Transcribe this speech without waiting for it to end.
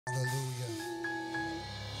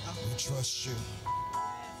trust you.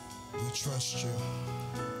 We trust you.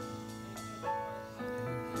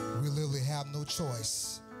 We literally have no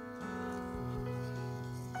choice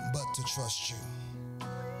but to trust you.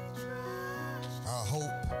 Our hope,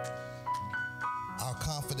 our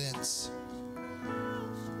confidence,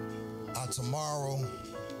 our tomorrow,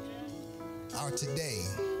 our today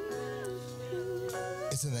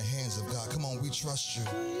is in the hands of God. Come on, we trust you.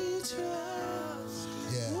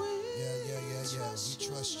 Yeah. We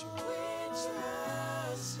trust you.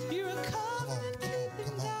 You're a covenant.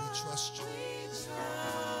 Come on, we trust you.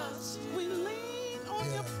 We lean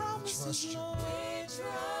on your promises, Lord.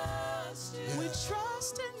 We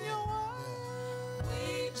trust in your word.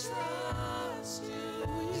 We trust you.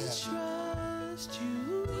 We trust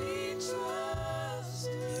you. We trust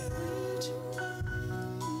you.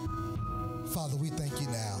 Father, we thank you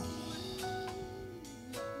now.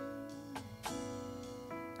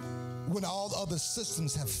 When all the other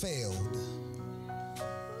systems have failed,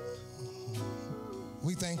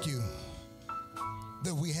 we thank you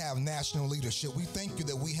that we have national leadership. We thank you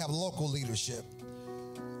that we have local leadership.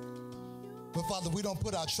 But Father, we don't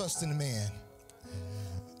put our trust in man,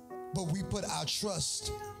 but we put our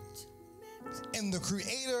trust in the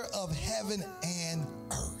creator of heaven and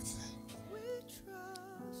earth.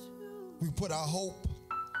 We put our hope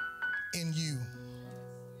in you.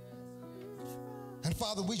 And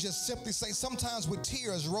Father, we just simply say, sometimes with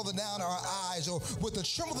tears rolling down our eyes or with a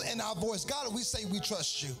tremble in our voice, God, we say we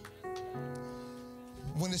trust you.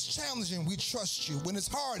 When it's challenging, we trust you. When it's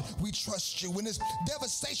hard, we trust you. When it's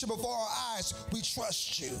devastation before our eyes, we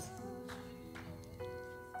trust you.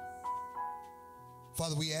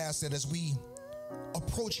 Father, we ask that as we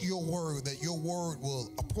approach your word, that your word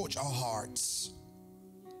will approach our hearts.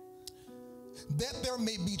 That there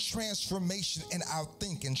may be transformation in our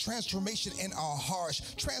thinking, transformation in our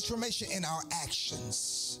hearts, transformation in our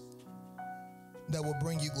actions that will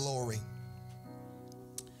bring you glory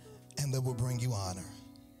and that will bring you honor.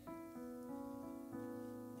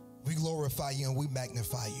 We glorify you and we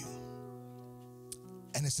magnify you.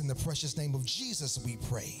 And it's in the precious name of Jesus we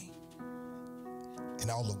pray. And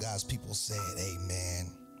all of God's people said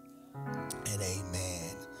amen and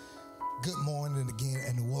amen. Good morning again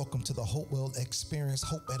and welcome to the Hopewell Experience.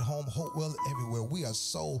 Hope at home, Hopewell everywhere. We are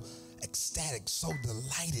so ecstatic, so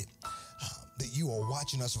delighted that you are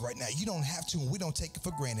watching us right now. You don't have to, and we don't take it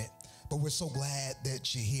for granted, but we're so glad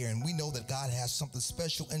that you're here. And we know that God has something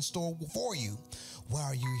special in store for you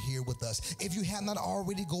while you're here with us. If you have not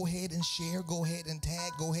already, go ahead and share, go ahead and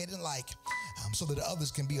tag, go ahead and like, so that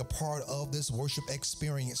others can be a part of this worship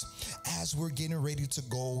experience as we're getting ready to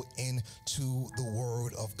go into the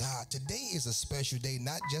Word of God. Today is a special day,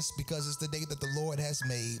 not just because it's the day that the Lord has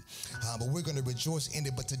made, but we're going to rejoice in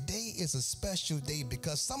it. But today is a special day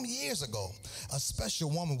because some years ago, a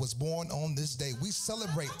special woman was born on this day. We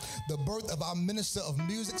celebrate the birth of our minister of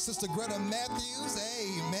music, Sister Greta Matthews.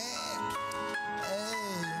 Amen.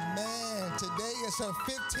 Amen. Today is her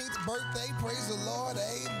 15th birthday. Praise the Lord.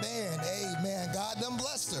 Amen. Amen. God done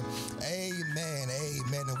blessed her. Amen.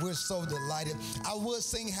 Amen. And we're so delighted. I would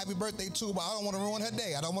sing happy birthday too, but I don't want to ruin her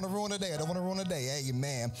day. I don't want to ruin her day.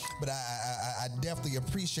 Amen. But I definitely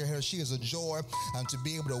appreciate her. She is a joy to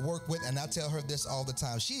be able to work with. And I tell her this all the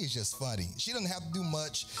time. She is just funny. She doesn't have to do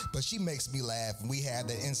much, but she makes me laugh. And we have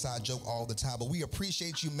that inside joke all the time. But we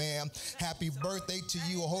appreciate you, ma'am. Happy birthday to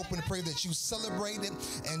you. I hope and pray that you celebrate it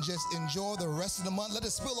and just enjoy the rest of the month. Let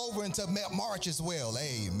it spill over into March as well.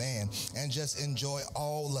 Amen. And just enjoy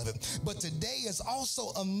all of it. But today is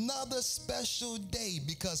also another special day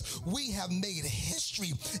because we have made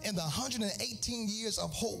history in the 118 years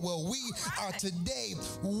of Hopewell. We are today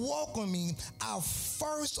welcoming our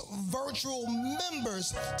first virtual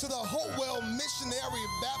members to the Hopewell Missionary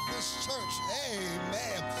Baptist Church.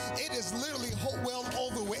 Amen. It is literally Hopewell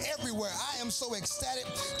everywhere. I am so ecstatic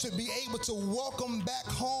to be able to welcome back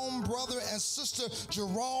home brother and sister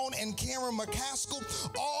Jerome and Karen McCaskill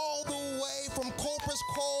all the way from Corpus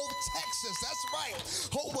Cove, Texas. That's right.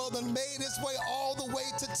 Hopewell done made its way all the way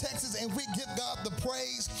to Texas, and we give God the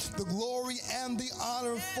praise, the glory, and the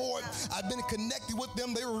honor for it. I've been connected with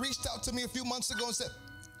them. They reached out to me a few months ago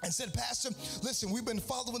and said, Pastor, listen, we've been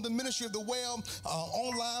following the ministry of the Well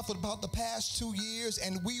online for about the past 2 years,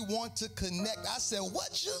 and we want to connect. I said,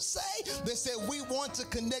 what you say? They said, we want to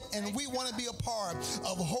connect, and we want to be a part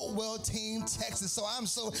of Hopewell Team Texas. So I'm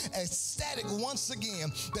so ecstatic once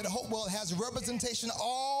again that Hopewell has representation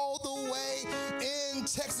all the way in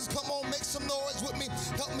Texas. Come on, make some noise with me.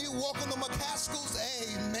 Help me welcome the McCaskills.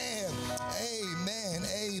 Amen. Amen.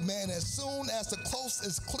 Amen. As soon as the coast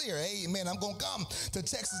is clear, amen, I'm going to come to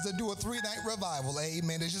Texas Texas to do a 3-night revival.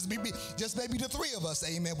 Amen. It's just maybe the 3 of us.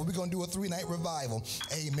 Amen. But we're going to do a 3-night revival.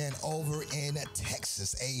 Amen. Over in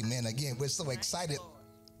Texas. Amen. Again, we're so excited.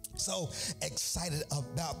 So excited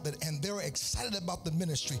about that, and they're excited about the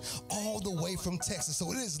ministry all the way from Texas.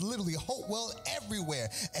 So it is literally Hopewell everywhere.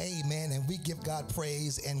 Amen. And we give God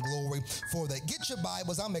praise and glory for that. Get your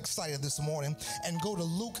Bibles. I'm excited this morning, and go to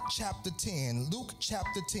Luke chapter 10. Luke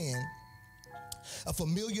chapter 10, a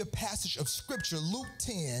familiar passage of scripture. Luke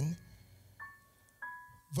 10,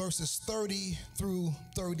 verses 30 through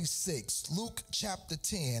 36. Luke chapter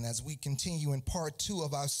 10, as we continue in part 2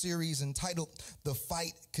 of our series entitled The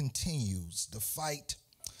Fight Continues. The Fight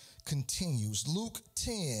Continues. Luke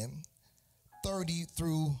 10, 30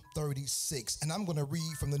 through 36. And I'm going to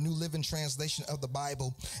read from the New Living Translation of the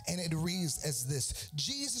Bible, and it reads as this.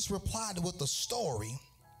 Jesus replied with a story.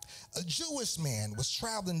 A Jewish man was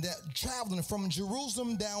traveling from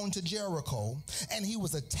Jerusalem down to Jericho, and he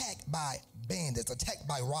was attacked by bandits, attacked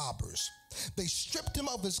by robbers. They stripped him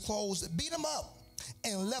of his clothes, beat him up,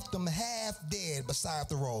 and left him half dead beside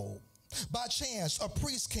the road. By chance, a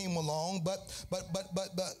priest came along, but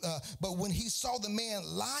when he saw the man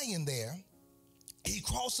lying there, he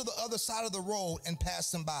crossed to the other side of the road and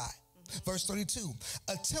passed him by. Verse 32,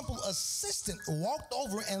 a temple assistant walked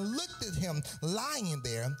over and looked at him lying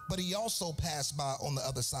there, but he also passed by on the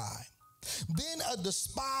other side. Then a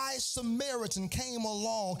despised Samaritan came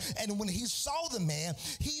along, and when he saw the man,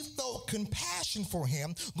 he felt compassion for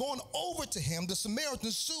him. Going over to him, the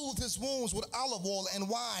Samaritan soothed his wounds with olive oil and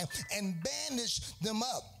wine and bandaged them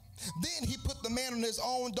up. Then he put the man on his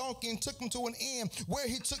own donkey and took him to an inn where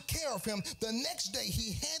he took care of him. The next day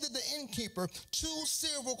he handed the innkeeper 2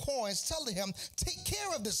 silver coins, telling him, take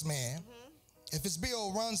care of this man. If his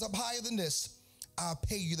bill runs up higher than this, I'll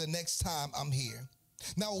pay you the next time I'm here.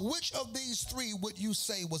 Now, which of these 3 would you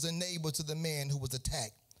say was a neighbor to the man who was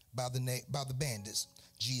attacked by the bandits?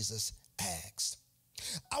 Jesus asked.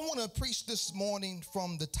 I want to preach this morning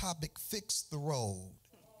from the topic, fix the road.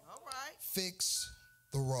 All right. Fix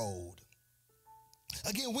the road.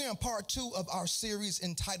 Again, we're in part 2 of our series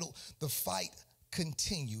entitled The Fight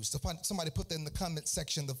Continues. Somebody put that in the comment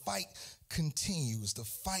section. The fight continues. The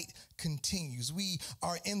fight continues. We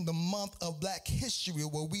are in the month of Black History,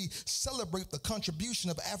 where we celebrate the contribution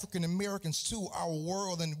of African Americans to our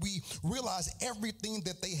world, and we realize everything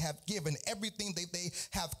that they have given, everything that they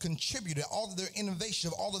have contributed, all of their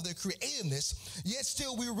innovation, all of their creativeness. Yet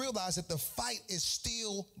still we realize that the fight is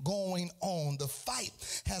still going on. The fight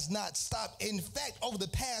has not stopped. In fact, over the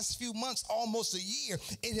past few months, almost a year,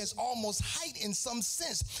 it has almost heightened in some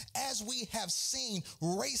sense, as we have seen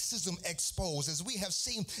racism exposed, as we have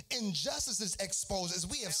seen injustices exposed, as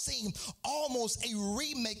we have seen almost a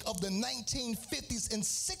remake of the 1950s and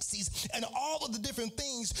 60s and all of the different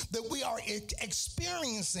things that we are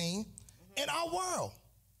experiencing in our world.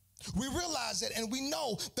 We realize that, and we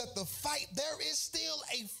know that the fight, there is still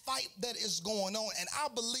a fight that is going on. And I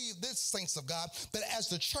believe this, saints of God, that as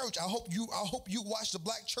the church, I hope you watched the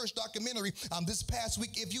Black Church documentary this past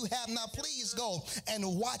week. If you have not, please go and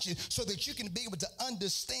watch it so that you can be able to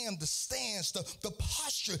understand the stance, the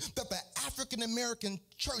posture that the African American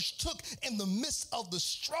church took in the midst of the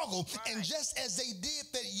struggle. Right. And just as they did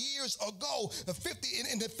that years ago,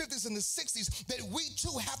 in the 50s and the 60s, that we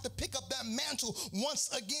too have to pick up that mantle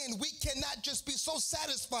once again. We cannot just be so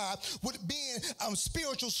satisfied with being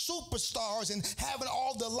spiritual superstars and having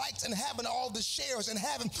all the likes and having all the shares and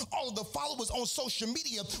having all of the followers on social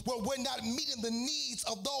media, where we're not meeting the needs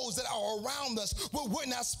of those that are around us, where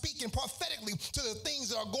we're not speaking prophetically to the things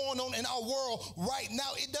that are going on in our world right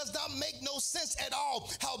now. It does not make no sense at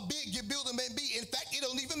all how big your building may be. In fact, it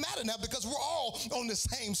don't even matter now, because we're all on the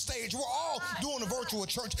same stage. We're all doing a virtual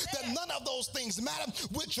church. That none of those things matter.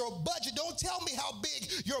 With your budget, don't tell me how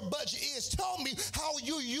big your budget is. Tell me how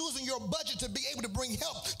you're using your budget to be able to bring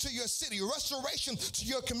help to your city, restoration to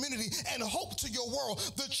your community, and hope to your world.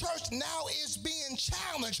 The church now is being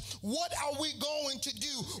challenged. What are we going to do?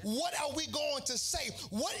 What are we going to say?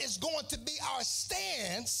 What is going to be our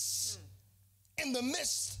stance in the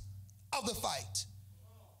midst of the fight?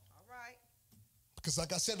 All right. Because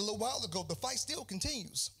like I said a little while ago, the fight still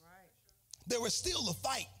continues. There is still a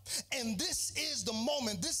fight. And this is the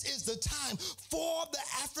moment, this is the time for the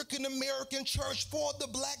African American church, for the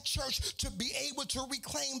Black church, to be able to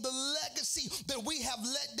reclaim the legacy that we have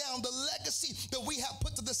let down, the legacy that we have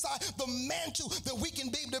put to the side, the mantle that we can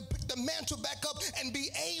be able to pick the mantle back up and be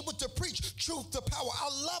able to preach truth to power. I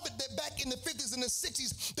love it that back in the 50s and the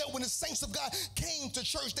 60s that when the saints of God came to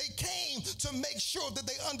church, they came to make sure that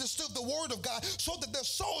they understood the word of God so that their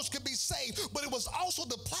souls could be saved. But it was also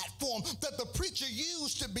the platform that the preacher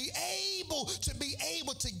used to be able to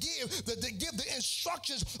give the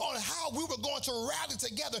instructions on how we were going to rally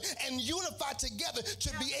together and unify together to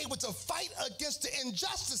be able to fight against the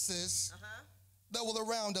injustices that were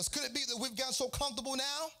around us. Could it be that we've gotten so comfortable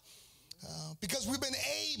now? Because we've been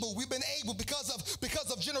able because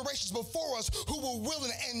of generations before us who were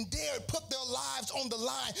willing and dared put their lives on the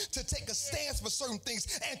line to take a stance for certain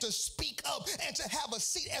things and to speak up and to have a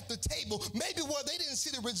seat at the table, maybe where they didn't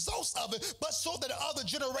see the results of it, but so that other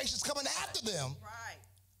generations coming after them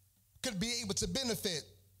could be able to benefit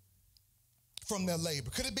from their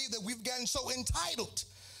labor. Could it be that we've gotten so entitled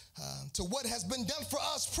to what has been done for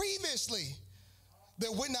us previously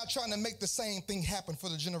that we're not trying to make the same thing happen for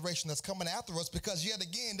the generation that's coming after us? Because yet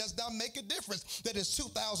again, does not make a difference that it's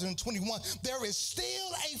 2021. There is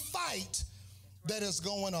still a fight that is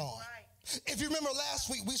going on. If you remember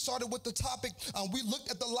last week, we started with the topic, we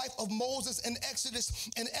looked at the life of Moses in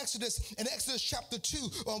Exodus chapter 2,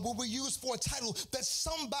 where we used for a title that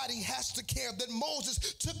somebody has to care, that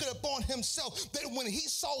Moses took it upon himself, that when he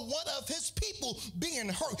saw one of his people being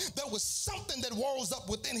hurt, there was something that rose up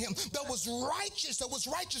within him, that was righteous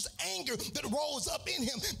anger that rose up in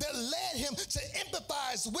him, that led him to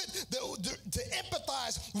empathize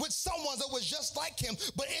with someone that was just like him.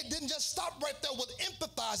 But it didn't just stop right there with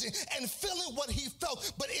empathizing and feeling what he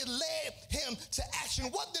felt, but it led him to action.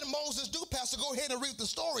 What did Moses do, Pastor? Go ahead and read the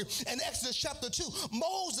story in Exodus chapter 2.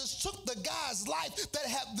 Moses took the guy's life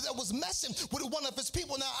that was messing with one of his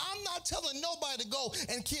people. Now, I'm not telling nobody to go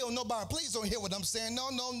and kill nobody. Please don't hear what I'm saying.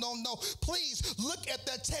 No. Please look at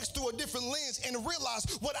that text through a different lens and realize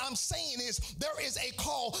what I'm saying is there is a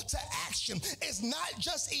call to action. It's not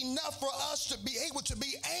just enough for us to be able to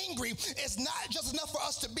be angry. It's not just enough for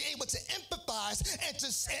us to be able to empathize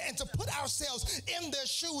and to put ourselves in their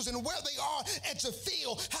shoes and where they are and to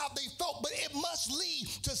feel how they felt, but it must lead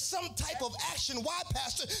to some type of action. Why,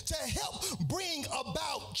 Pastor? To help bring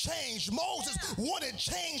about change. Moses wanted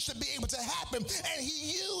change to be able to happen, and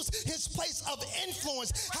he used his place of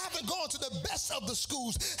influence, having gone to the best of the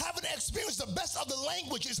schools, having experienced the best of the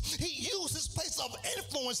languages. He used his place of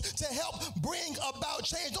influence to help bring about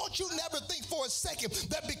change. Don't you never think for a second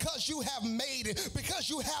that because you have made it, because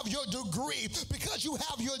you have your degree, because you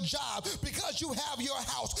have your job, because you have your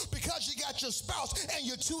house, because you got your spouse and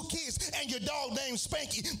your 2 kids and your dog named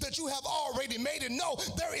Spanky, that you have already made it. No,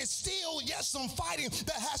 there is still yet some fighting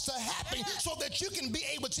that has to happen so that you can be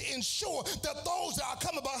able to ensure that those that are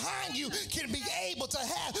coming behind you can be able to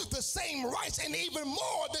have the same rights and even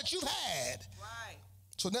more that you've had.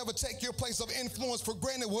 So never take your place of influence for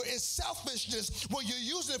granted where it's selfishness, where you're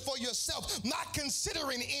using it for yourself, not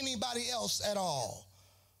considering anybody else at all.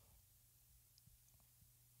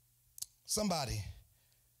 Somebody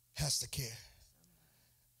has to care.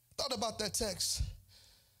 Thought about that text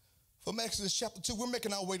from Exodus chapter 2. We're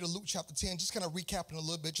making our way to Luke chapter 10, just kind of recapping a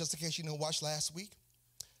little bit just in case you didn't watch last week.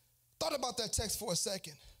 Thought about that text for a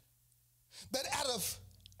second. That out of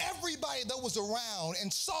everybody that was around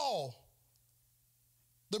and saw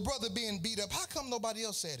the brother being beat up, how come nobody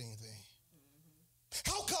else said anything?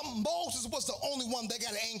 How come Moses was the only one that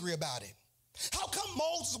got angry about it? How come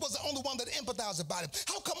Moses was the only one that empathized about it?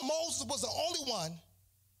 How come Moses was the only one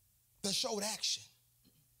that showed action?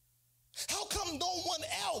 How come no one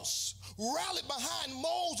else rallied behind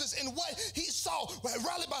Moses in what he saw,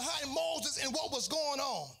 rallied behind Moses in what was going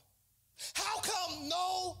on? How come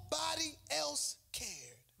nobody else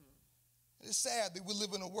cared? It's sad that we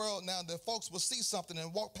live in a world now that folks will see something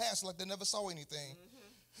and walk past it like they never saw anything.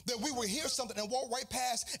 That we will hear something and walk right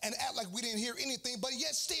past and act like we didn't hear anything, but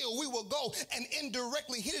yet still we will go and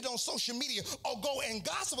indirectly hit it on social media or go and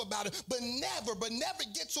gossip about it, but never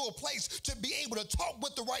get to a place to be able to talk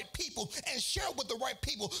with the right people and share with the right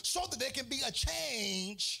people so that there can be a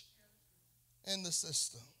change in the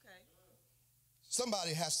system.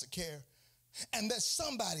 Somebody has to care, and that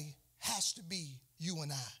somebody has to be you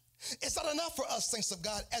and I. It's not enough for us, saints of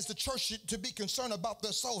God, as the church to be concerned about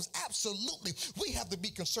their souls. Absolutely, we have to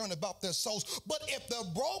be concerned about their souls. But if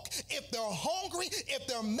they're broke, if they're hungry, if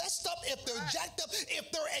they're messed up, if they're jacked up,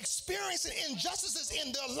 if they're experiencing injustices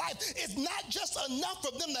in their life, it's not just enough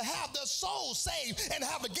for them to have their souls saved and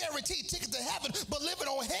have a guaranteed ticket to heaven, but living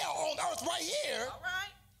on hell on earth right here. All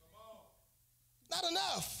right. Not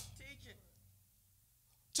enough. Teach it.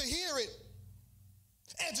 To hear it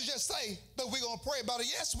and to just say that we're going to pray about it.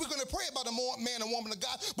 Yes, we're going to pray about a man and woman of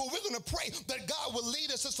God, but we're going to pray that God will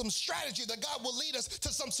lead us to some strategy, that God will lead us to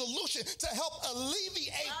some solution to help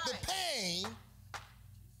alleviate the pain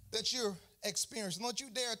that you're experience. Don't you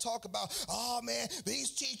dare talk about, oh man,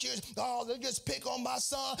 these teachers, oh, they just pick on my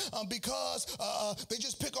son because they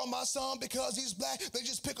just pick on my son because he's black. They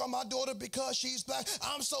just pick on my daughter because she's black.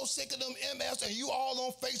 I'm so sick of them MS, and you all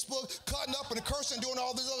on Facebook cutting up and cursing, doing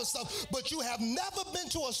all this other stuff. But you have never been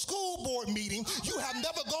to a school board meeting. You have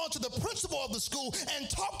never gone to the principal of the school and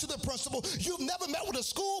talked to the principal. You've never met with a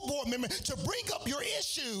school board member to bring up your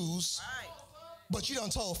issues. Right. But you done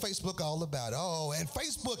told Facebook all about it. Oh, and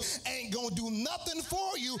Facebook ain't gonna do nothing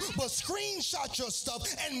for you but screenshot your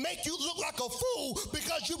stuff and make you look like a fool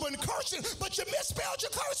because you've been cursing, but you misspelled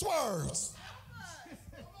your curse words.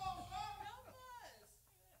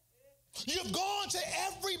 You've gone to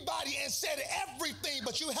everybody and said everything,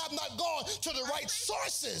 but you have not gone to the right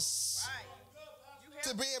sources. Right.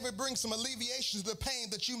 To be able to bring some alleviation to the pain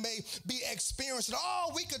that you may be experiencing.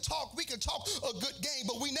 Oh, we could talk a good game,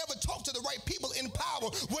 but we never talk to the right people in power.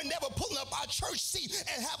 We're never pulling up our church seat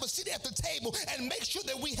and have a seat at the table and make sure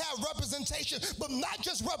that we have representation, but not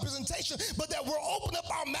just representation, but that we're opening up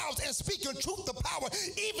our mouths and speaking truth to power,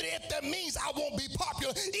 even if that means I won't be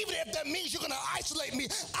popular, even if that means you're going to isolate me.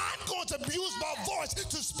 I'm going to use my voice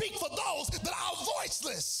to speak for those that are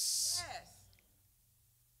voiceless. Yes.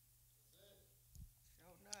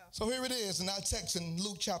 So here it is in our text in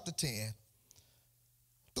Luke chapter 10.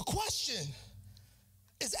 The question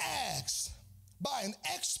is asked by an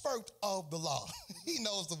expert of the law. He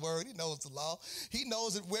knows the word, he knows the law, he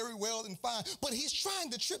knows it very well and fine, but he's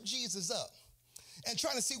trying to trip Jesus up and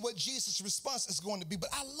trying to see what Jesus' response is going to be. But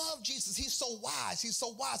I love Jesus. He's so wise. He's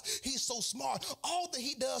so smart. All that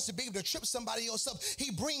he does to be able to trip somebody else up,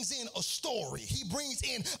 he brings in a story. He brings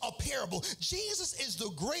in a parable. Jesus is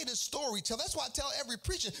the greatest storyteller. That's why I tell every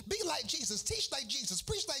preacher, be like Jesus, teach like Jesus,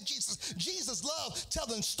 preach like Jesus. Jesus loved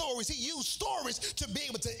telling stories. He used stories to be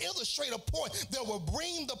able to illustrate a point that will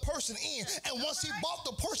bring the person in. And once he brought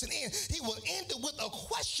the person in, he will end it with a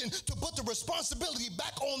question to put the responsibility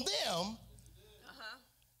back on them.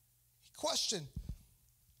 Question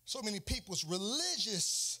so many people's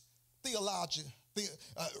religious theology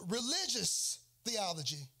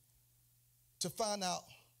to find out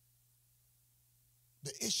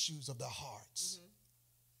the issues of their hearts.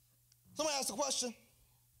 Somebody asked the question,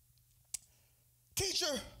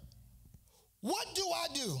 teacher, what do I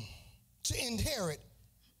do to inherit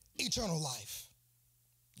eternal life?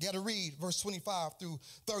 You got to read verse 25 through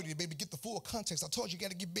 30 to maybe get the full context. I told you, you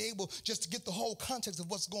got to be able just to get the whole context of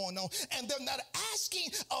what's going on. And they're not asking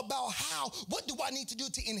about what do I need to do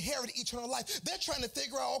to inherit eternal life. They're trying to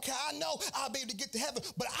figure out, okay, I know I'll be able to get to heaven,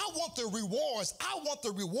 but I want the rewards. I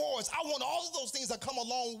want all of those things that come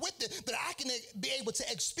along with it that I can be able to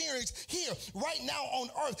experience here, right now on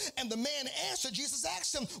earth. And the man answered, Jesus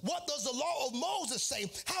asked him, what does the law of Moses say?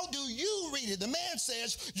 How do you read it? The man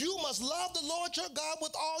says, you must love the Lord your God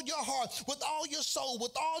with all your heart, with all your soul,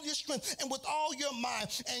 with all your strength, and with all your mind,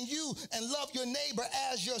 and love your neighbor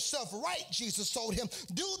as yourself. Right, Jesus told him,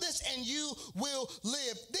 do this and you will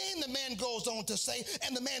live. Then the man goes on to say,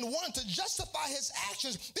 and the man wanted to justify his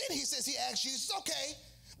actions. Then he asks Jesus, okay,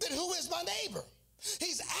 then who is my neighbor?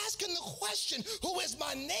 He's asking the question, who is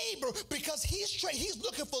my neighbor? Because he's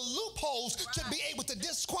looking for loopholes to be able to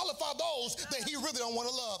disqualify those that he really don't want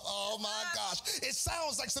to love. Oh my gosh. It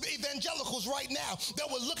sounds like some evangelicals right now that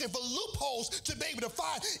were looking for loopholes to be able to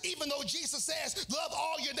find, even though Jesus says, love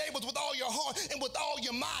all your neighbors with all your heart and with all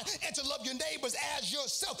your mind, and to love your neighbors as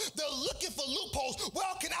yourself. They're looking for loopholes.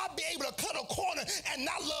 Well, can I be able to cut a corner and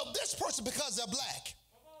not love this person because they're black?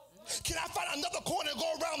 Can I find another corner and go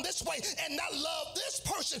around this way and not love this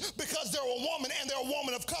person because they're a woman and they're a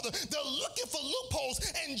woman of color? They're looking for loopholes,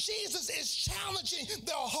 and Jesus is challenging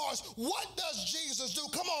their hearts. What does Jesus do?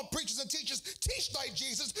 Come on, preachers and teachers, teach like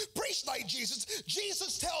Jesus, preach like Jesus.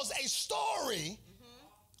 Jesus tells a story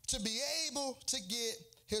to be able to get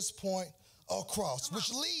his point across,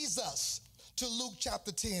 which leads us to Luke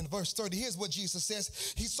chapter 10, verse 30. Here's what Jesus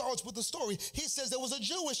says. He starts with the story. He says there was a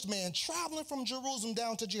Jewish man traveling from Jerusalem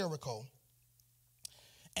down to Jericho,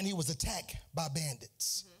 and he was attacked by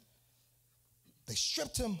bandits. They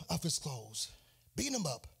stripped him of his clothes, beat him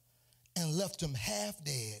up, and left him half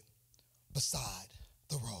dead beside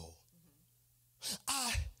the road.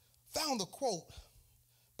 I found a quote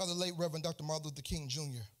by the late Reverend Dr. Martin Luther King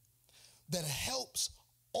Jr. that helps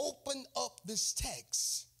open up this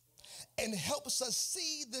text and helps us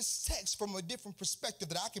see this text from a different perspective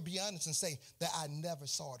that I can be honest and say that I never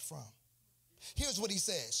saw it from. Here's what he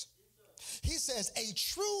says. He says, a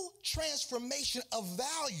true transformation of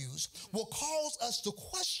values will cause us to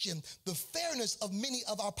question the fairness of many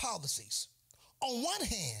of our policies. On one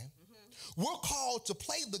hand, we're called to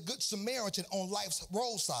play the good Samaritan on life's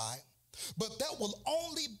roadside, But that will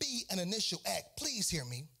only be an initial act. Please hear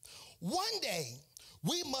me. One day,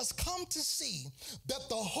 we must come to see that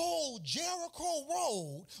the whole Jericho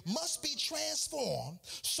road must be transformed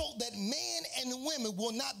so that men and women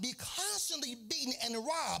will not be constantly beaten and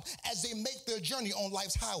robbed as they make their journey on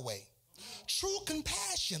life's highway. True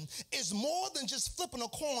compassion is more than just flipping a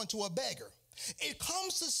coin to a beggar. It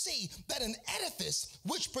comes to see that an edifice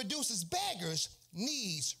which produces beggars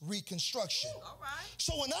needs reconstruction. All right.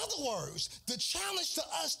 So in other words, the challenge to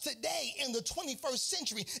us today in the 21st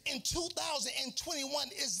century in 2021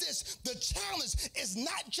 is this. The challenge is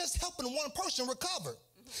not just helping one person recover.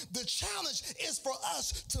 The challenge is for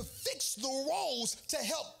us to fix the roads to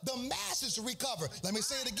help the masses recover. Let me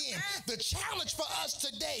say it again. The challenge for us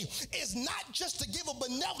today is not just to give a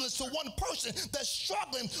benevolence to one person that's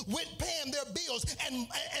struggling with paying their bills and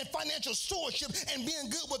financial stewardship and being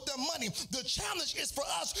good with their money. The challenge is for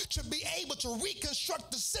us to be able to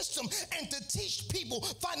reconstruct the system and to teach people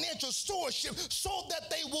financial stewardship so that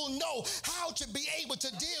they will know how to be able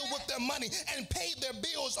to deal with their money and pay their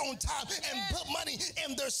bills on time and put money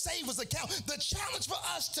in their savings account. The challenge for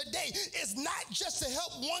us today is not just to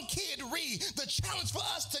help one kid read. The challenge for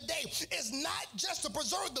us today is not just to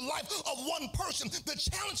preserve the life of one person. The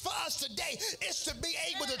challenge for us today is to be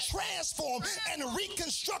able to transform and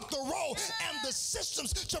reconstruct the road and the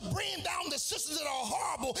systems, to bring down the systems that are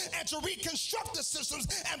horrible and to reconstruct the systems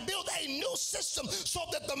and build a new system so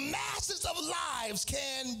that the masses of lives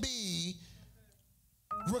can be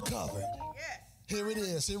recovered. Yes. Here it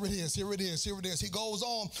is, here it is, here it is, here it is. He goes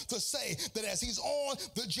on to say that as he's on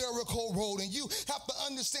the Jericho road, and you have to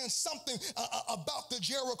understand something about the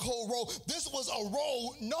Jericho road. This was a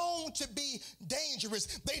road known to be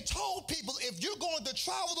dangerous. They told people if you're going to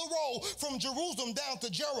travel the road from Jerusalem down to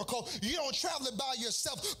Jericho, you don't travel it by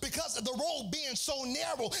yourself because of the road being so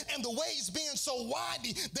narrow and the ways being so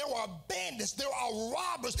windy. There are bandits, there are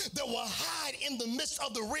robbers that will hide in the midst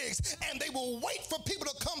of the rigs, and they will wait for people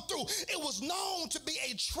to come through. It was known to be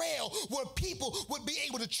a trail where people would be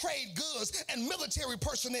able to trade goods and military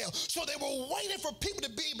personnel. So they were waiting for people to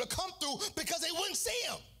be able to come through because they wouldn't see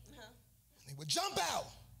them. They would jump out,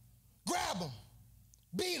 grab them,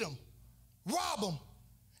 beat them, rob them,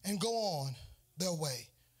 and go on their way.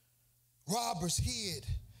 Robbers hid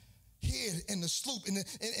in the sloop, and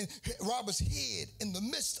robbers hid in the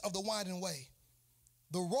midst of the winding way.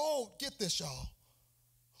 The road, get this, y'all,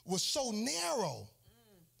 was so narrow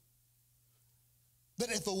that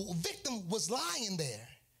if a victim was lying there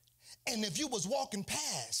and if you was walking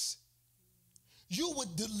past, you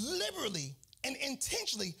would deliberately and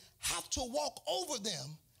intentionally have to walk over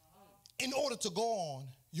them in order to go on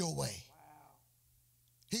your way. Wow.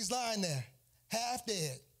 He's lying there, half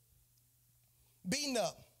dead, beaten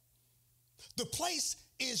up. The place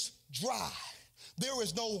is dry. There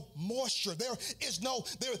is no moisture. There was no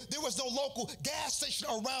local gas station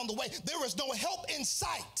around the way. There is no help in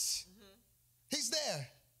sight. He's there.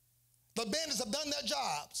 The bandits have done their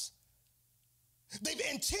jobs. They've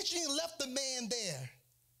intentionally left the man there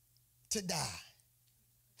to die.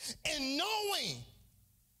 And knowing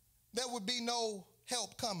there would be no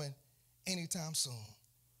help coming anytime soon.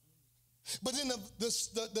 But then the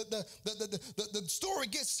story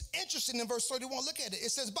gets interesting in verse 31. Look at it.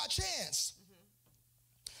 It says, by chance,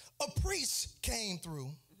 a priest came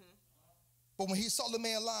through. But when he saw the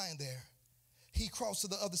man lying there, he crossed to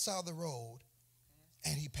the other side of the road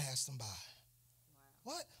and he passed them by.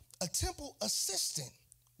 Wow. What? A temple assistant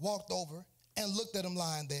walked over and looked at him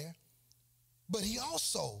lying there, but he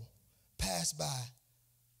also passed by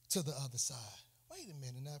to the other side. Wait a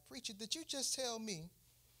minute now, preacher, did you just tell me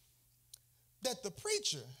that the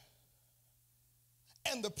preacher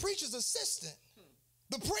and the preacher's assistant,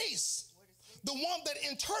 the priest, the one that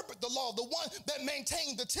interpreted the law, the one that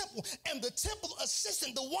maintained the temple, and the temple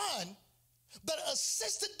assistant, the one that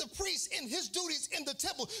assisted the priest in his duties in the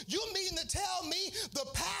temple. You mean to tell me the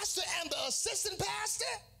pastor and the assistant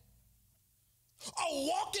pastor are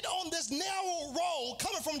walking on this narrow road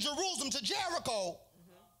coming from Jerusalem to Jericho,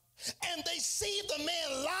 and they see the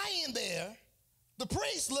man lying there? The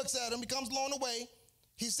priest looks at him, he comes along the way,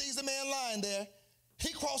 he sees the man lying there,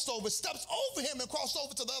 he crossed over, steps over him and crossed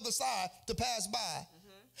over to the other side to pass by.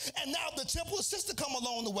 And now the temple assistant come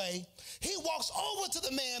along the way. He walks over to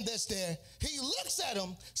the man that's there. He looks at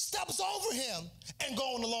him, steps over him, and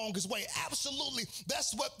going along his way. Absolutely,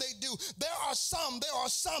 that's what they do. There are some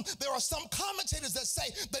commentators that say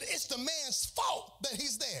that it's the man's fault that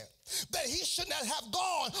he's there, that he should not have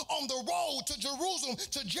gone on the road to Jerusalem,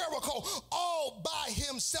 to Jericho, all by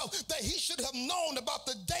himself, that he should have known about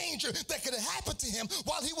the danger that could happen to him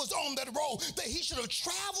while he was on that road, that he should have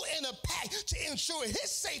traveled in a pack to ensure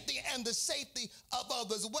his safety and the safety of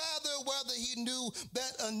others. Whether he knew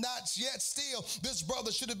that or not, yet still, this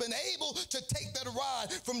brother should have been able to take that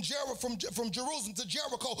ride from Jerusalem to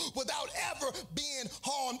Jericho without ever being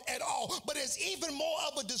harmed at all. But it's even more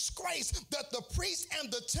of a disgrace that the priest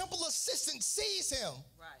and the temple assistant sees him.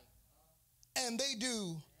 Right. And they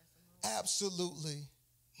do absolutely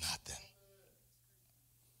nothing.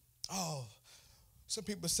 Oh, some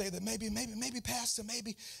people say that maybe, Pastor,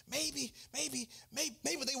 maybe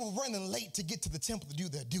they were running late to get to the temple to do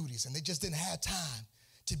their duties and they just didn't have time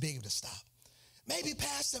to be able to stop. Maybe,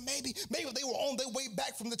 Pastor, maybe they were on their way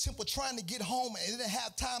back from the temple trying to get home and they didn't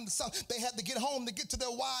have time to stop. They had to get home to get to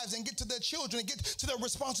their wives and get to their children and get to their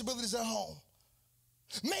responsibilities at home.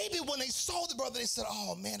 Maybe when they saw the brother, they said,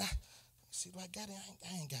 oh, man, see what I got?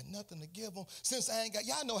 I ain't got nothing to give them. Since I ain't got,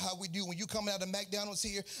 y'all know how we do when you come out of McDonald's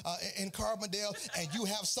here in Carbondale and you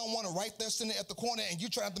have someone right there sitting at the corner and you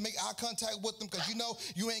trying to make eye contact with them because you know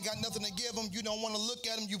you ain't got nothing to give them. You don't want to look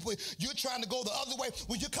at them. You're trying to go the other way.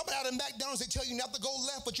 When you're coming out of McDonald's, they tell you not to go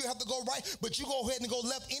left, but you have to go right. But you go ahead and go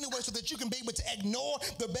left anyway so that you can be able to ignore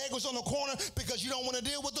the beggars on the corner because you don't want to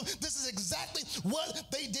deal with them. This is exactly what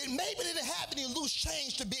they did. Maybe they didn't have any loose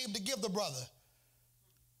change to be able to give the brother.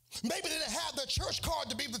 Maybe they didn't have their church card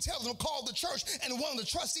to be able to tell them to call the church and one of the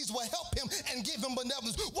trustees will help him and give him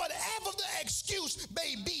benevolence. Whatever the excuse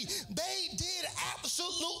may be, they did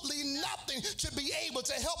absolutely nothing to be able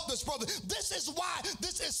to help this brother. This is why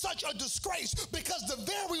this is such a disgrace, because the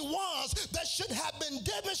very ones that should have been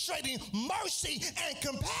demonstrating mercy and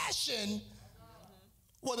compassion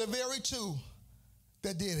were the very two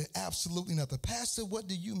that did it absolutely nothing. Pastor, what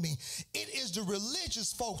do you mean? It is the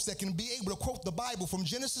religious folks that can be able to quote the Bible from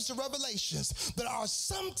Genesis to Revelations that are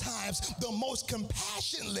sometimes the most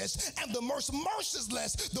compassionless and the most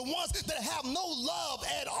merciless, the ones that have no love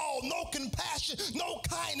at all, no compassion, no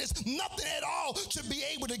kindness, nothing at all to be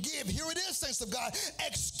able to give. Here it is, saints of God.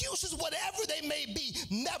 Excuses, whatever they may be,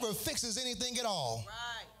 never fixes anything at all.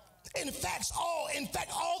 Right. In fact, all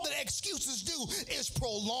that excuses do is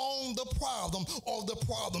prolong the problem or the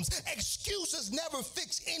problems. Excuses never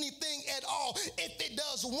fix anything at all. If it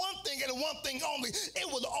does one thing and one thing only, it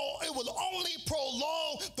will only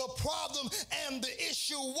prolong the problem and the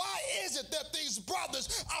issue. Why is it that these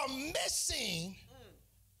brothers are missing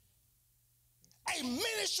a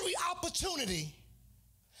ministry opportunity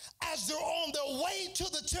as they're on their way to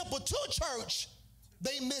the temple, to church?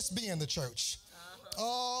 They miss being the church.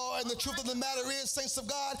 Oh, and the truth of the matter is, saints of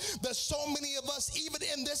God, that so many of us, even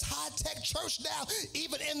in this high-tech church now,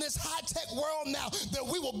 even in this high-tech world now, that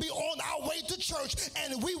we will be on our way to church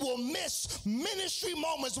and we will miss ministry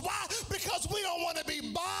moments. Why? Because we don't want to be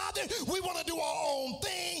bothered. We want to do our own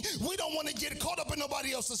thing. We don't want to get caught up in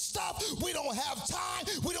nobody else's stuff. We don't have time.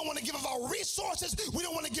 We don't want to give of our resources. We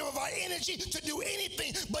don't want to give of our energy to do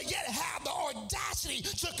anything, but yet have the audacity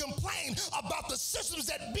to complain about the systems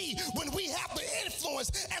that be when we have the influence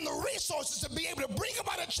and the resources to be able to bring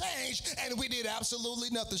about a change, and we did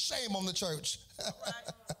absolutely nothing. Shame on the church.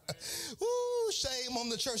 Ooh, shame on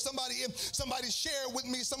the church. Somebody shared with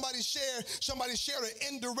me, somebody shared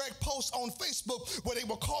an indirect post on Facebook where they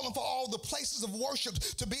were calling for all the places of worship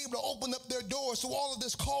to be able to open up their doors to all of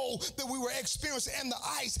this cold that we were experiencing and the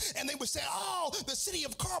ice. And they were saying, oh, the city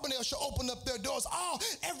of Carbondale should open up their doors. Oh,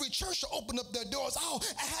 every church should open up their doors. Oh,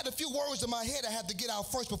 I had a few words in my head I had to get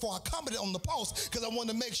out first before I commented on the post, because I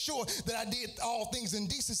wanted to make sure that I did all things in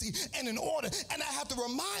decency and in order. And I have to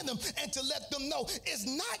remind them and to let them know it's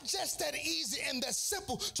not just that easy and that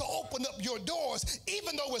simple to open up your doors,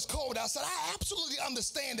 even though it's cold outside. I absolutely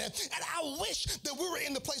understand that, and I wish that we were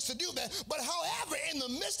in the place to do that. But however, in the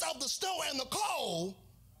midst of the snow and the cold,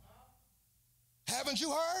 haven't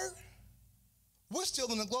you heard? We're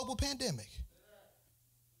still in a global pandemic.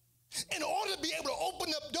 In order to be able to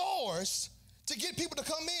open up doors to get people to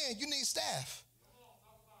come in, you need staff.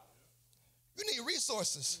 You need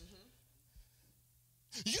resources.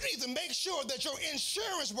 You need to make sure that your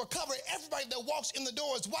insurance will cover everybody that walks in the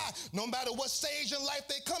doors. Why? No matter what stage in life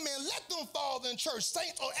they come in, let them fall in church,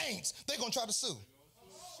 saints or ain'ts, they're going to try to sue.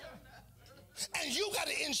 And you got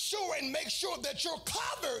to ensure and make sure that you're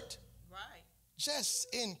covered.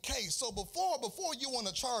 Just in case. So before you want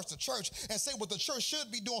to charge the church and say what the church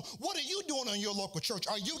should be doing, what are you doing in your local church?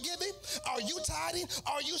 Are you giving? Are you tithing?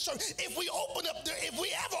 Are you serving? If we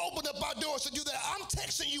ever open up our doors to do that, I'm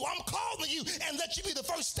texting you, I'm calling you, and let you be the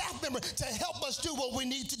first staff member to help us do what we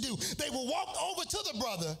need to do. They will walk over to the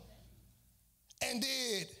brother and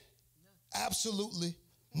did absolutely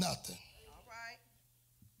nothing. All right.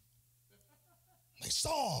 They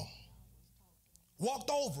saw him, walked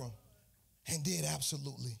over him, and did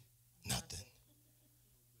absolutely nothing.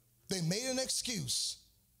 They made an excuse,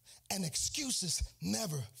 and excuses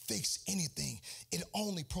never fix anything. It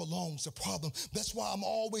only prolongs the problem. That's why I'm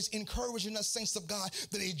always encouraging us, saints of God,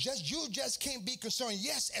 that you just can't be concerned.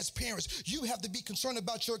 Yes, as parents, you have to be concerned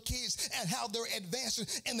about your kids and how they're advancing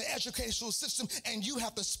in the educational system, and you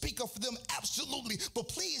have to speak up for them, absolutely. But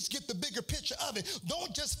please get the bigger picture of it.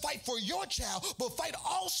 Don't just fight for your child, but fight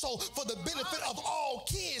also for the benefit of all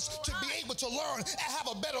kids to be able to learn and have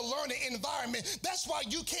a better learning environment. That's why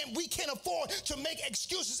we can't afford to make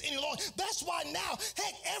excuses any longer. That's why now,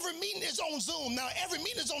 heck, every meeting is on Zoom now. Every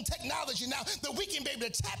meeting is on technology now, that we can be able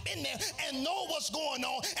to tap in there and know what's going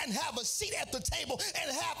on and have a seat at the table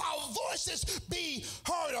and have our voices be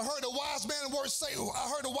heard. I heard a wise man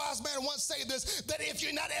once say this, that if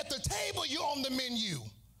you're not at the table, you're on the menu.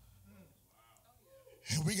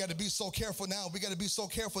 And we got to be so careful now. We got to be so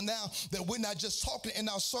careful now that we're not just talking in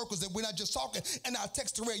our circles, that we're not just talking in our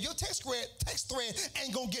text thread. Your text thread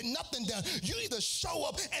ain't going to get nothing done. You either show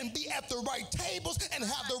up and be at the right tables and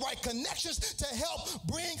have the right connections to help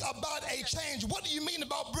bring about a change. What do you mean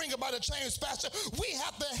about bring about a change, Pastor? We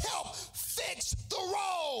have to help fix the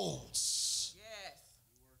roads. Yes.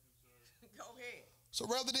 Go ahead. So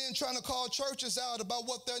rather than trying to call churches out about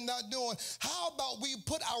what they're not doing, how about we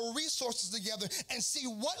put our resources together and see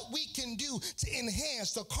what we can do to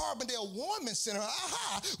enhance the Carbondale Women's Center,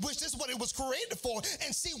 which is what it was created for,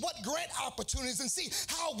 and see what grant opportunities and see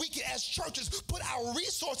how we can, as churches, put our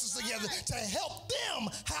resources together to help them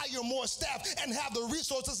hire more staff and have the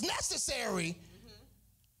resources necessary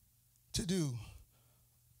to do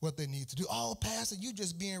what they need to do. Oh, Pastor, you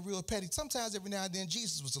just being real petty. Sometimes every now and then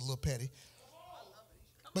Jesus was a little petty.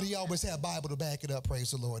 But he always had Bible to back it up,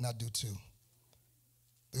 praise the Lord, and I do too.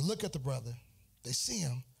 They look at the brother, they see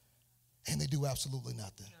him, and they do absolutely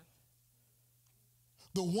nothing.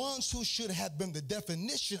 The ones who should have been the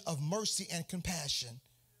definition of mercy and compassion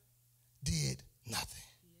did nothing.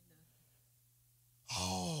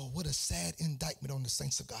 Oh, what a sad indictment on the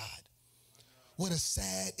saints of God. What a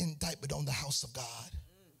sad indictment on the house of God.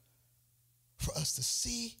 For us to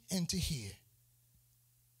see and to hear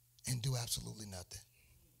and do absolutely nothing.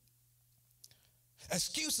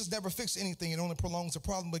 Excuses never fix anything. It only prolongs the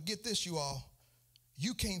problem. But get this, you all.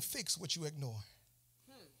 You can't fix what you ignore.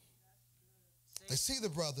 They see the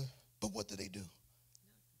brother, but what do?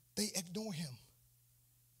 They ignore him.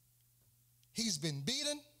 He's been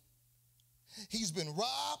beaten. He's been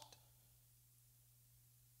robbed.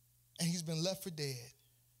 And he's been left for dead.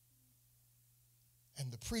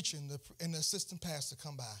 And the preacher and the assistant pastor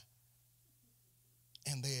come by.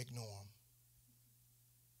 And they ignore him.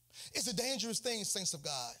 It's a dangerous thing, saints of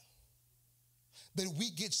God, that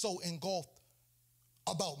we get so engulfed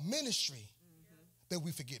about ministry that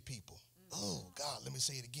we forget people. Oh God, let me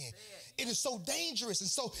say it again. It is so dangerous,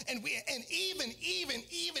 and even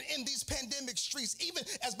in these pandemic streets, even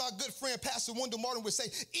as my good friend Pastor Wendell Martin would say,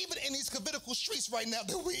 even in these Levitical streets right now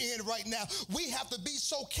that we're in right now, we have to be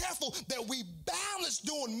so careful that we balance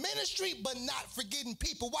doing ministry but not forgetting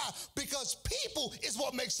people. Why? Because people is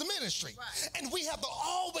what makes the ministry. Right. And we have to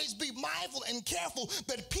always be mindful and careful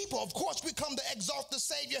that people, of course, we come to exalt the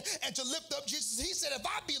Savior and to lift up Jesus. He said, if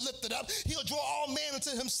I be lifted up, he'll draw all men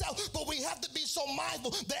unto himself. But we have to be so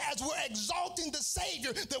mindful that as we're exalting the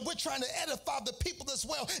Savior, that we're trying to edify the people as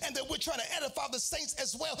well, and that we're trying to edify the saints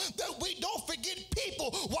as well, that we don't forget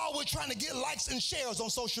people while we're trying to get likes and shares on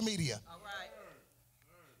social media. All right.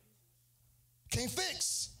 Can't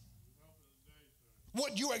fix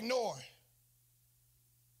what you ignore.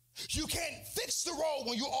 You can't fix the road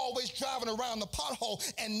when you're always driving around the pothole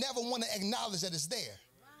and never want to acknowledge that it's there.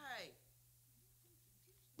 Right.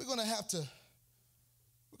 We're going to have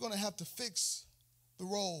to fix the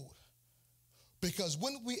road. Because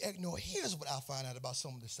when we ignore, here's what I find out about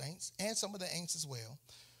some of the saints and some of the ain'ts as well.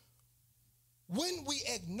 When we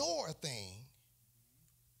ignore a thing,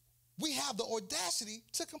 we have the audacity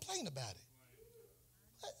to complain about it.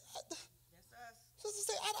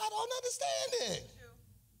 I don't understand it.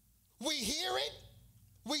 We hear it,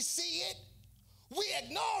 we see it, we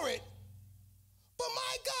ignore it. But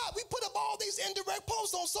my God, we put up all these indirect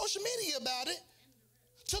posts on social media about it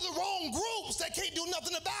to the wrong groups that can't do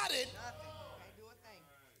nothing about it. Nothing. Can't do a thing.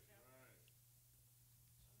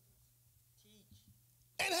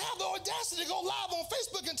 Teach. And have the audacity to go live on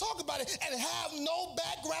Facebook and talk about it and have no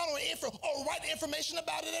background or right information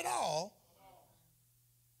about it at all.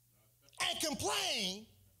 And complain,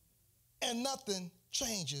 and nothing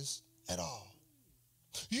changes at all.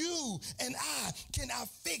 You and I cannot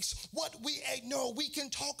fix what we ignore. We can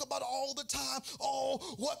talk about all the time,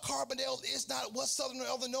 oh, what Carbondale is not, what Southern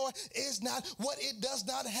Illinois is not, what it does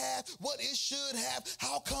not have, what it should have.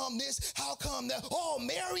 How come this? How come that? Oh,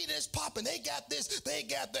 Marion is popping. They got this. They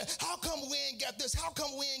got that. How come we ain't got this? How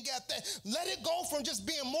come we ain't got that? Let it go from just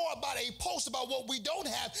being more about a post about what we don't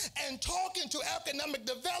have and talking to economic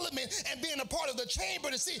development and being a part of the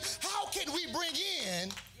chamber to see how can we bring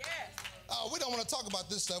in. Yes. We don't want to talk about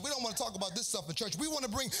this stuff. We don't want to talk about this stuff in church. We want to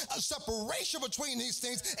bring a separation between these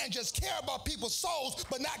things and just care about people's souls,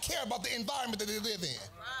 but not care about the environment that they live in.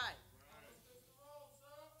 Right.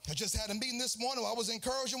 I just had a meeting this morning where I was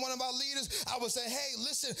encouraging one of our leaders. I was saying, hey,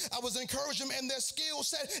 listen, I was encouraging them in their skill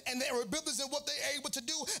set and their abilities and what they're able to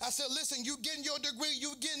do. I said, listen, you getting your degree,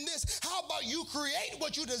 you getting this. How about you create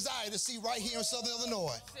what you desire to see right here in Southern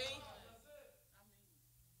Illinois? See?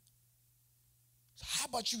 How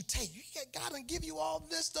about you take, you get God and give you all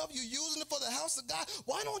this stuff, you're using it for the house of God.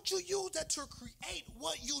 Why don't you use that to create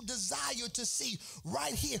what you desire to see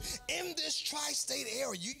right here in this tri-state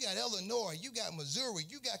area? You got Illinois, you got Missouri,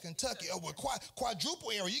 you got Kentucky,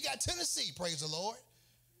 quadruple area, you got Tennessee, praise the Lord.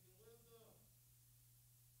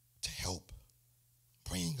 To help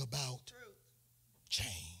bring about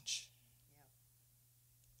change. Yeah.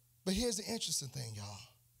 But here's the interesting thing, y'all.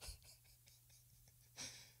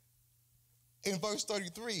 In verse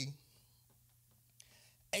 33,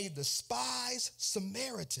 a despised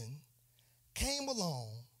Samaritan came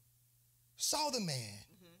along, saw the man,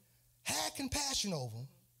 had compassion over him,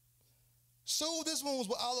 soothed his wounds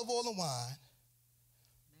with olive oil and wine,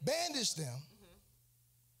 bandaged them,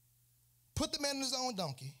 put the man on his own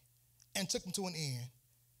donkey, and took him to an inn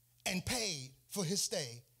and paid for his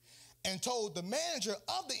stay and told the manager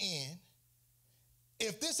of the inn,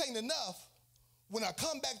 if this ain't enough, when I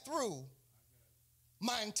come back through,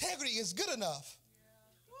 my integrity is good enough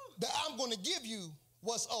that I'm going to give you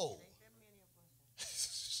what's owed.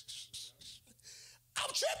 I'm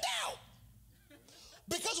tripped out.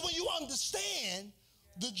 Because when you understand,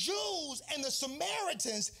 the Jews and the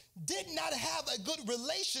Samaritans did not have a good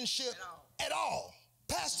relationship at all.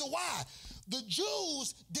 Pastor, why? The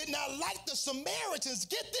Jews did not like the Samaritans,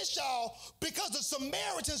 get this, y'all, because the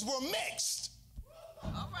Samaritans were mixed.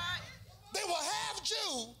 All right. They were half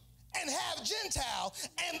Jew and half Gentile,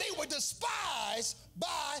 and they were despised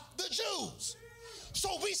by the Jews. So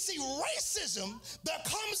we see racism that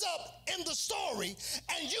comes up in the story,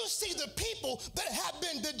 and you see the people that have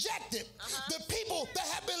been dejected, the people that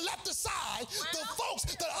have been left aside, the folks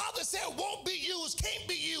that others said won't be used, can't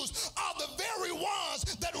be used, are the very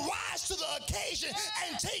ones that rise to the occasion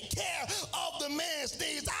and take care of the man's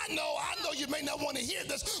needs. I know you may not want to hear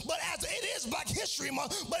this, but as it is Black History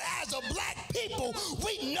Month, but as a black people,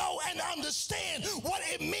 we know and understand what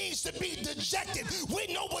it means to be dejected. We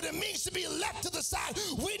know what it means to be left to the side.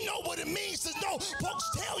 We know what it means to know folks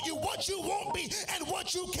tell you what you won't be and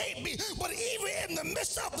what you can't be. But even in the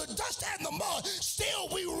midst of the dust and the mud, still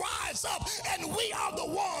we rise up, and we are the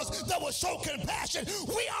ones that will show compassion.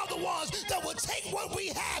 We are the ones that will take what we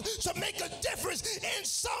have to make a difference in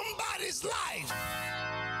somebody's life.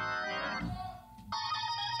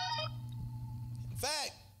 In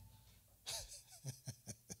fact,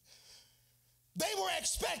 they were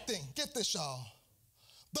expecting, get this, y'all,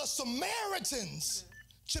 the Samaritans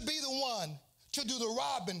should be the one to do the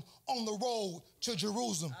robbing on the road to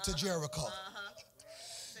Jerusalem, to Jericho.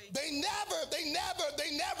 They never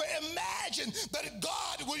imagined that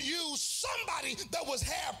God would use somebody that was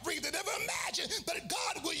half-breed. They never imagined that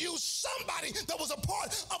God would use somebody that was a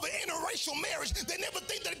part of an interracial marriage. They never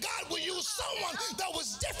think that God would use someone that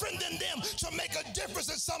was different than them to make a difference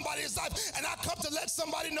in somebody's life. And I come to let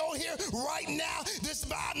somebody know here right now,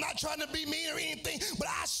 I'm not trying to be mean or anything, but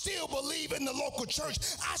I still believe in the local church.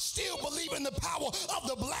 I still believe in the power of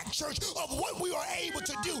the black church, of what we are able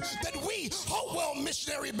to do, that we, Hopewell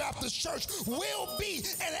Missionary Baptist Church, will be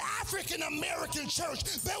an African-American church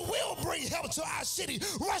that will bring help to our city,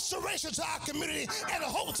 restoration to our community, and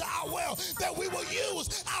hope to our world, that we will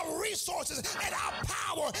use our resources and our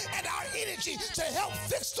power and our energy to help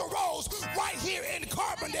fix the roads right here in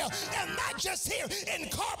Carbondale, and not just here in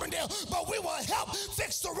Carbondale, but we will help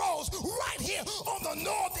fix the roads right here on the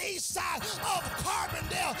northeast side of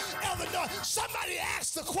Carbondale, Illinois. Somebody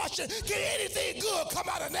asked the question, can anything good come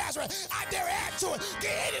out of Nazareth? I dare add to it,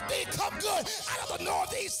 can anything come good out of the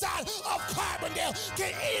northeast side of Carbondale?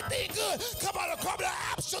 Can anything good come out of Carbondale?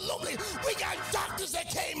 Absolutely. We got doctors that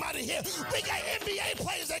came out of here. We got NBA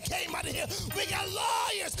players that came out of here. We got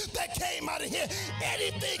lawyers that came out of here.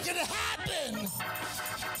 Anything can happen.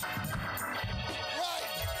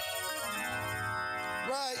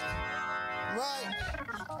 Right. Right.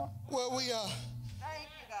 Well, Thank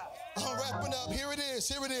you, God. I'm wrapping up. Here it is.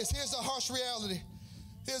 Here it is. Here's the harsh reality.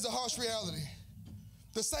 Here's the harsh reality.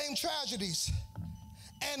 The same tragedies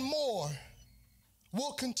and more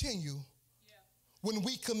will continue when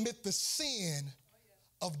we commit the sin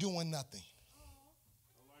of doing nothing.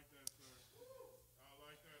 I like that, sir. I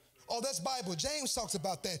like that, sir. Oh, that's Bible. James talks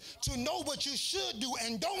about that. To know what you should do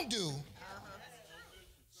and don't do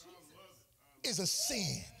is a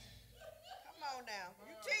sin. Come on now.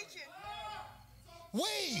 You teaching.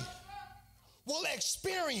 We will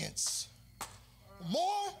experience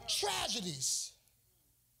more tragedies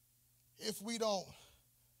if we don't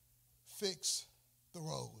fix the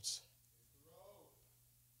roads.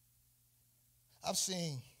 I've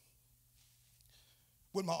seen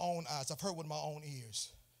with my own eyes, I've heard with my own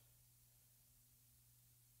ears,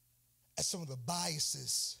 at some of the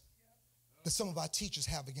biases that some of our teachers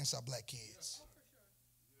have against our black kids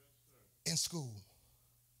in school.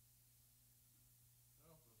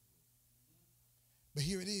 But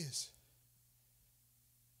here it is.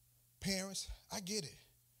 Parents, I get it.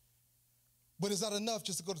 But it's not enough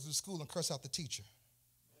just to go to the school and curse out the teacher.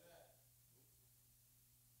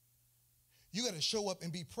 You got to show up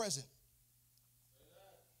and be present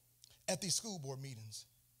at these school board meetings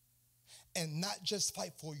and not just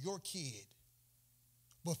fight for your kid,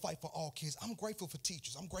 but fight for all kids. I'm grateful for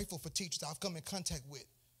teachers. I'm grateful for teachers that I've come in contact with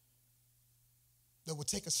that will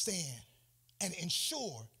take a stand and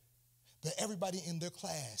ensure that everybody in their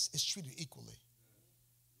class is treated equally.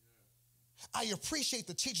 I appreciate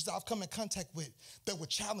the teachers that I've come in contact with that would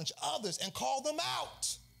challenge others and call them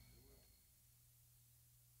out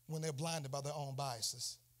when they're blinded by their own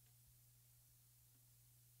biases.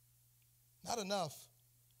 Not enough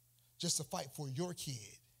just to fight for your kid,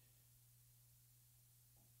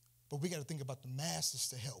 but we got to think about the masses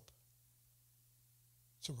to help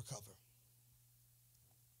to recover.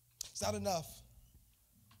 It's not enough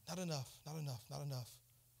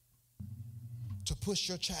to push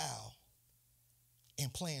your child in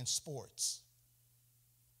playing sports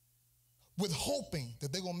with hoping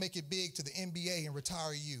that they're going to make it big to the NBA and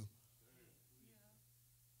retire you.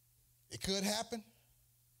 It could happen.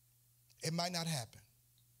 It might not happen.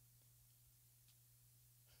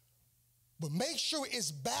 But make sure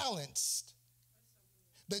it's balanced.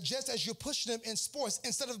 That just as you're pushing them in sports,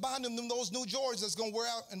 instead of buying them those new Jordans that's going to wear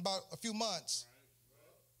out in about a few months,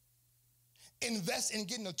 invest in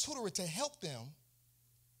getting a tutor to help them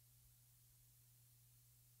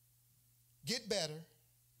get better,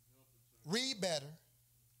 read better,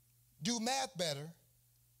 do math better,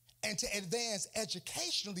 and to advance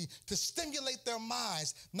educationally to stimulate their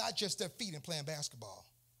minds, not just their feet in playing basketball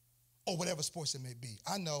or whatever sports it may be.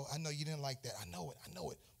 I know you didn't like that. I know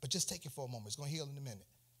it. But just take it for a moment. It's going to heal in a minute.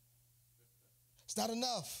 It's not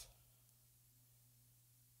enough.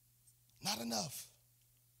 Not enough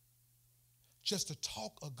just to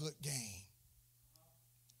talk a good game.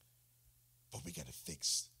 But we got to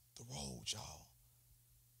fix the roads, y'all.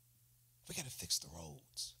 We got to fix the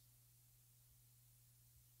roads.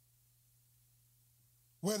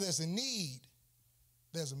 Where there's a need,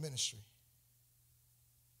 there's a ministry.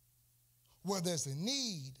 Where there's a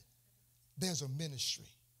need, there's a ministry.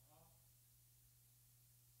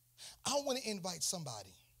 I want to invite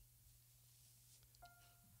somebody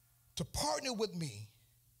to partner with me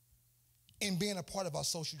in being a part of our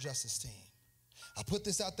social justice team. I put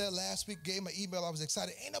this out there last week, gave my email. I was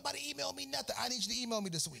excited. Ain't nobody emailed me nothing. I need you to email me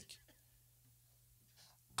this week.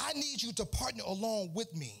 I need you to partner along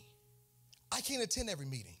with me. I can't attend every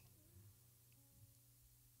meeting.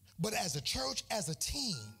 But as a church, as a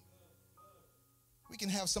team, we can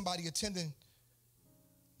have somebody attending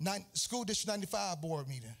School District 95 board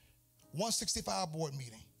meeting, 165 board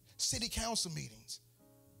meeting, city council meetings,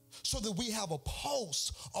 so that we have a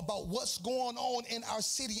pulse about what's going on in our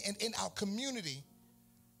city and in our community.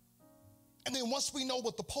 And then once we know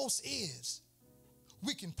what the pulse is,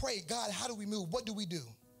 we can pray, God, how do we move? What do we do?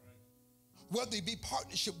 Whether it be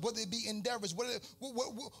partnership, whether it be endeavors, whether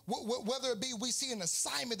it be we see an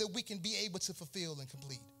assignment that we can be able to fulfill and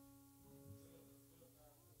complete.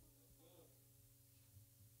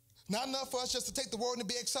 Not enough for us just to take the word and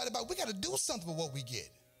be excited about it. We got to do something with what we get.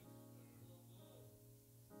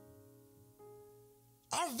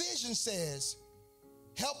 Our vision says,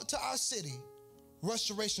 help to our city,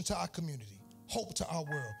 restoration to our community, hope to our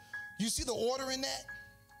world. You see the order in that?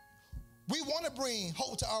 We want to bring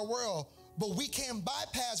hope to our world, but we can't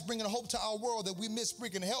bypass bringing hope to our world that we miss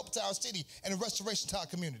bringing help to our city and restoration to our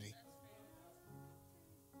community.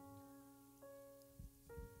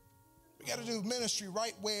 We got to do ministry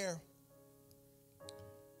right where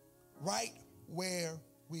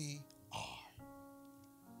we are.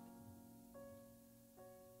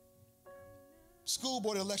 School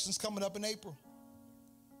board elections coming up in April.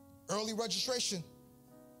 Early registration.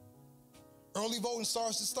 Early voting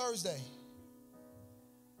starts this Thursday.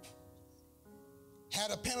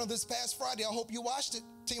 Had a panel this past Friday. I hope you watched it.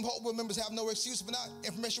 Team Hopewell members have no excuse for not.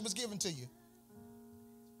 Information was given to you.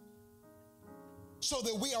 So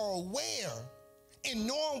that we are aware and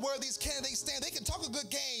knowing where these candidates stand. They can talk a good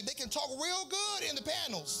game. They can talk real good in the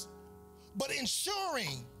panels. But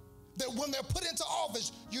ensuring that when they're put into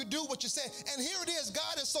office, you do what you said. And here it is.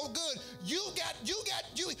 God is so good. You got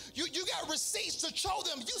receipts to show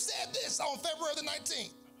them. You said this on February the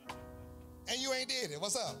 19th. And you ain't did it.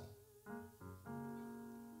 What's up?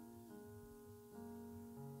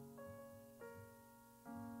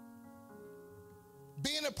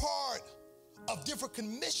 Being a part of different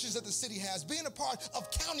commissions that the city has, being a part of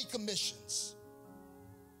county commissions,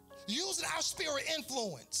 using our sphere of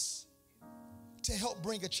influence to help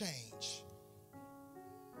bring a change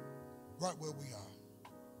right where we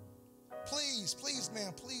are. Please, please,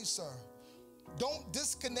 ma'am, please, sir, don't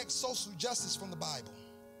disconnect social justice from the Bible.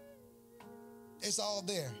 It's all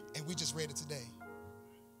there, and we just read it today.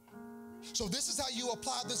 So this is how you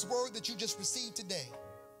apply this word that you just received today.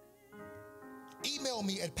 Email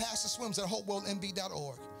me at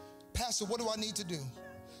pastorswims@hopewellnb.org. Pastor, what do I need to do?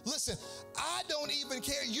 Listen, I don't even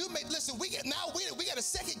care. Listen, we got a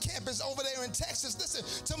second campus over there in Texas. Listen,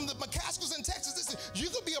 some of the McCaskills in Texas, listen, you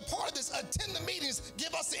can be a part of this, attend the meetings,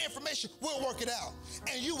 give us the information, we'll work it out.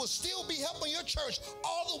 And you will still be helping your church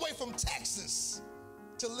all the way from Texas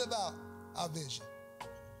to live out our vision.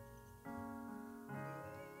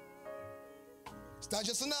 It's not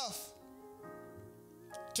just enough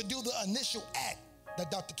to do the initial act that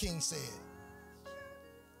Dr. King said.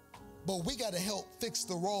 But we got to help fix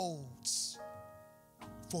the roads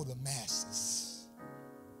for the masses.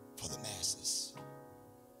 For the masses.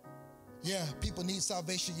 Yeah, people need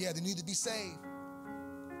salvation. Yeah, they need to be saved.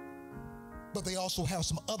 But they also have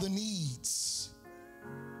some other needs.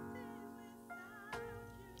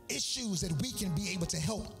 Issues that we can be able to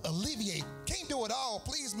help alleviate. Can't do it all.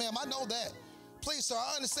 Please, ma'am, I know that. Please, sir,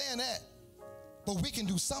 I understand that. But we can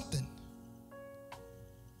do something.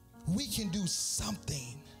 We can do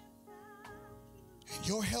something. And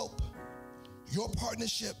your help, your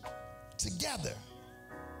partnership together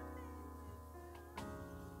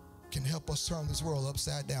can help us turn this world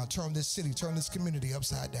upside down, turn this city, turn this community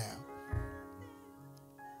upside down.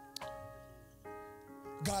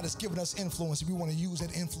 God has given us influence, and we want to use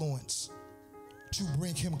that influence to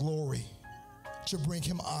bring him glory, to bring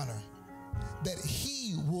him honor. That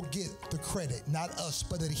he will get the credit, not us,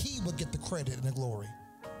 but that he will get the credit and the glory.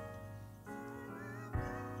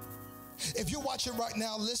 If you're watching right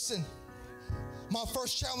now, listen. My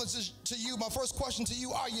first challenge is to you, my first question to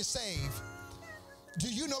you, are you saved? Do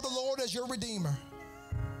you know the Lord as your Redeemer?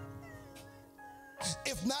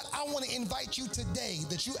 If not, I want to invite you today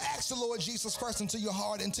that you ask the Lord Jesus Christ into your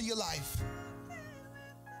heart, into your life.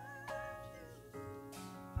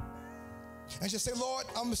 And just say, Lord,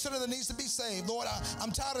 I'm a sinner that needs to be saved. Lord,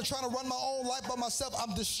 I'm tired of trying to run my own life by myself.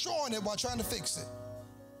 I'm destroying it while trying to fix it.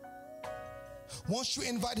 Once you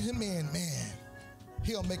invite him in, man,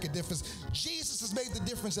 he'll make a difference. Jesus has made the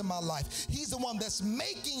difference in my life. He's the one that's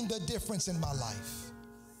making the difference in my life.